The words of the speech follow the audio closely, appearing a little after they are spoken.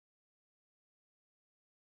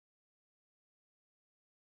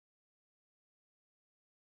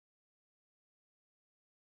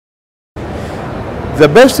The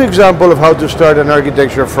best example of how to start an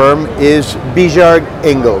architecture firm is Bijard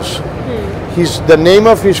Engels. The name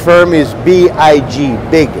of his firm is BIG,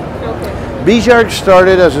 big. Okay. Bijard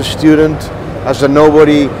started as a student, as a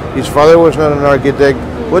nobody. His father was not an architect.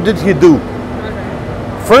 What did he do?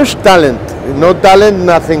 First, talent. No talent,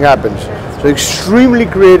 nothing happens. So extremely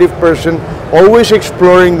creative person, always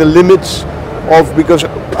exploring the limits of, because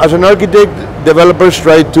as an architect, developers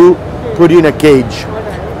try to put you in a cage.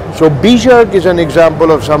 So Bijard is an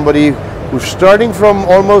example of somebody who's starting from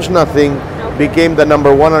almost nothing, became the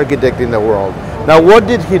 #1 architect in the world. Now what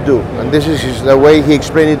did he do? And this is the way he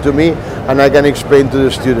explained it to me, and I can explain to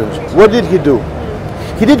the students. What did he do?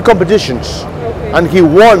 He did competitions, and he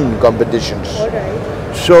won competitions.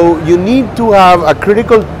 So you need to have a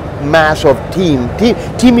critical mass of team.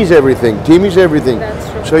 Team is everything. Team is everything.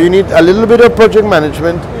 That's true. So you need a little bit of project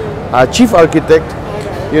management, a chief architect,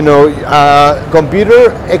 you know,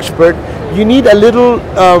 computer expert. You need a little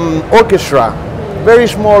orchestra, very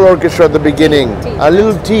small orchestra at the beginning, a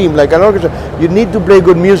little team like an orchestra. You need to play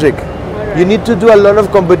good music. You need to do a lot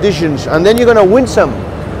of competitions, and then you're going to win some.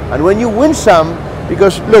 And when you win some,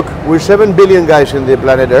 because look, we're 7 billion guys in the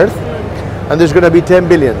planet Earth, and there's going to be 10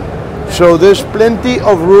 billion. So there's plenty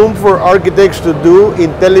of room for architects to do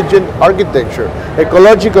intelligent architecture.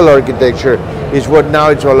 Ecological architecture is what now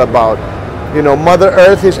it's all about. You know, Mother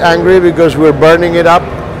Earth is angry because we're burning it up,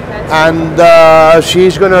 and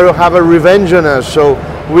she's going to have a revenge on us. So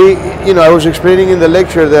I was explaining in the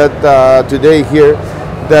lecture that today here,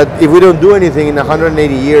 that if we don't do anything in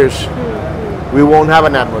 180 years, we won't have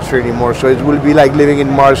an atmosphere anymore. So it will be like living in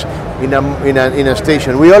Mars in a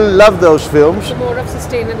station. We all love those films. So more of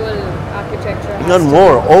sustainable architecture. Not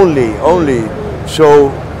more, only.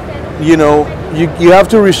 So, you know, you have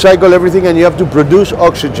to recycle everything, and you have to produce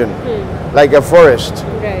oxygen, like a forest.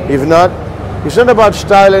 Right. If not, it's not about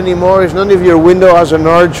style anymore. It's not if your window has an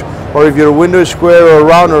arch, or if your window is square or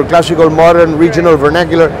round, or classical, modern, regional,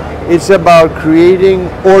 vernacular. It's about creating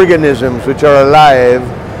organisms which are alive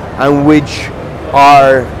and which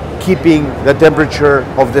are keeping the temperature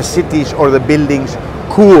of the cities or the buildings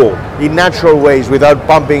cool in natural ways without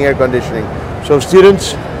pumping air conditioning. So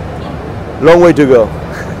students, long way to go.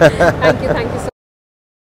 Thank you so much.